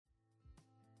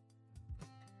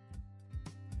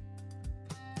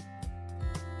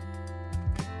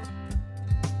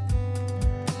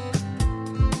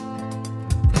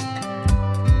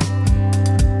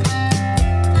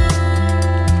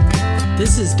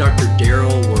is Dr.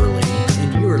 Daryl Worley,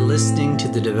 and you are listening to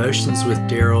the Devotions with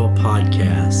Daryl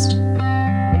podcast.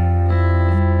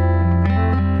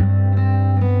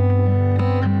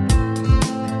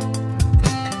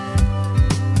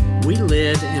 We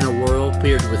live in a world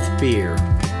filled with fear,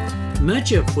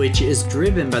 much of which is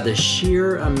driven by the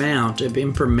sheer amount of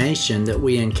information that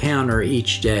we encounter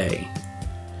each day.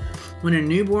 When a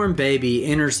newborn baby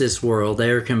enters this world,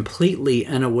 they are completely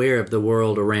unaware of the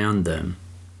world around them.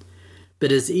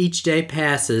 But as each day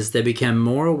passes, they become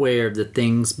more aware of the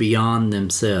things beyond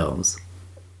themselves.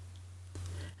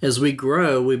 As we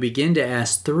grow, we begin to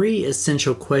ask three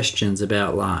essential questions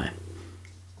about life.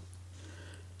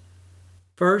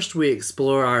 First, we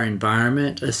explore our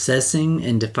environment, assessing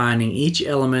and defining each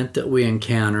element that we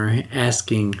encounter,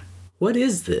 asking, what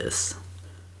is this?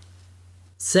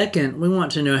 Second, we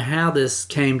want to know how this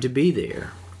came to be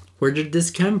there. Where did this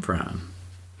come from?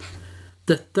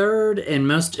 The third and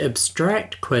most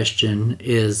abstract question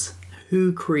is,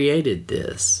 who created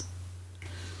this?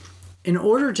 In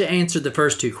order to answer the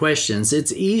first two questions,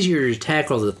 it's easier to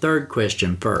tackle the third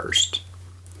question first.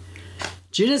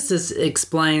 Genesis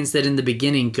explains that in the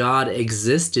beginning God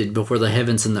existed before the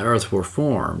heavens and the earth were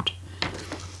formed.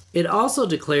 It also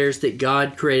declares that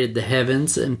God created the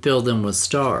heavens and filled them with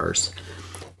stars,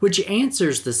 which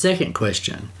answers the second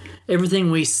question.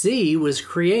 Everything we see was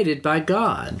created by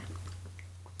God.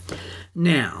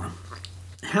 Now,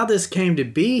 how this came to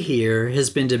be here has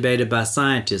been debated by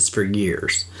scientists for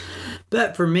years.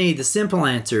 But for me, the simple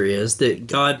answer is that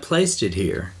God placed it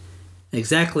here.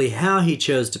 Exactly how He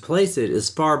chose to place it is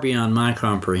far beyond my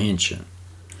comprehension.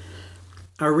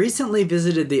 I recently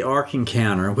visited the Ark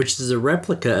Encounter, which is a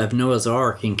replica of Noah's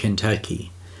Ark in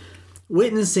Kentucky.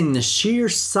 Witnessing the sheer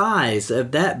size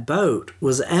of that boat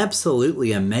was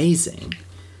absolutely amazing.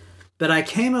 But I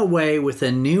came away with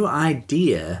a new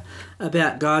idea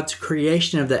about God's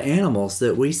creation of the animals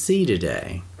that we see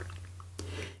today.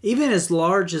 Even as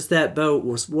large as that boat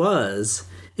was,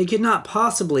 it could not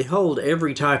possibly hold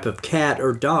every type of cat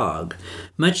or dog,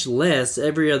 much less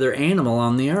every other animal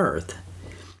on the earth.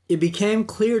 It became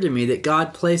clear to me that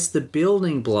God placed the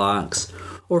building blocks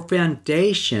or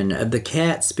foundation of the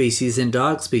cat species and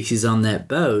dog species on that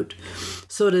boat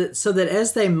so that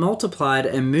as they multiplied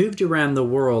and moved around the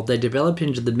world, they developed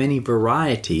into the many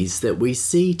varieties that we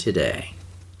see today.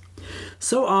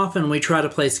 So often we try to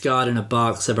place God in a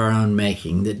box of our own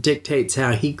making that dictates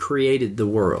how He created the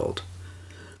world.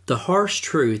 The harsh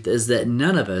truth is that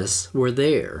none of us were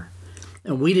there,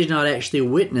 and we did not actually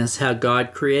witness how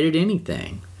God created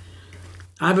anything.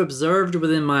 I've observed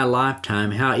within my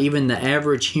lifetime how even the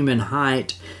average human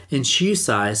height and shoe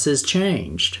size has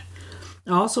changed.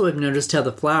 I also have noticed how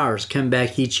the flowers come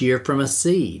back each year from a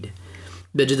seed.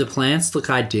 But do the plants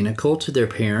look identical to their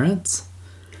parents?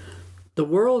 The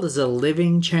world is a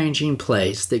living, changing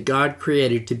place that God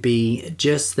created to be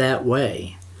just that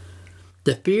way.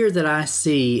 The fear that I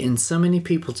see in so many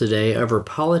people today over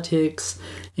politics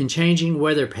and changing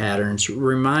weather patterns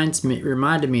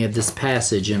reminded me of this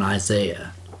passage in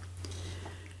Isaiah.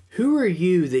 Who are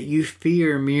you that you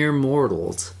fear mere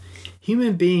mortals,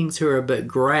 human beings who are but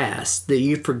grass, that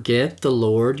you forget the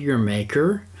Lord your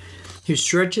Maker, who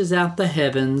stretches out the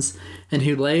heavens and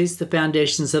who lays the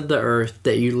foundations of the earth,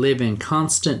 that you live in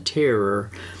constant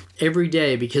terror every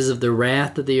day because of the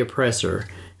wrath of the oppressor,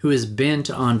 who is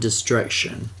bent on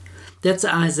destruction. That's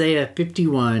Isaiah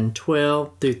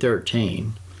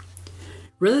 51:12-13.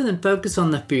 Rather than focus on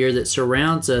the fear that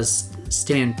surrounds us,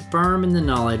 stand firm in the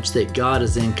knowledge that God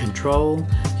is in control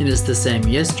and is the same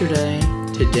yesterday,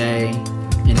 today,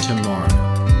 and tomorrow.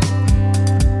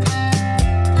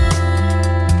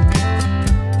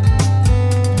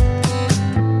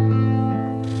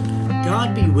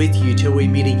 God be with you till we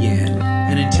meet again.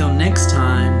 And until next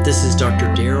time, this is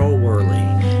Dr. Daryl Worley,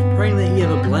 praying that you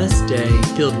have a blessed day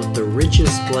filled with the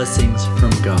richest blessings from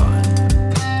God.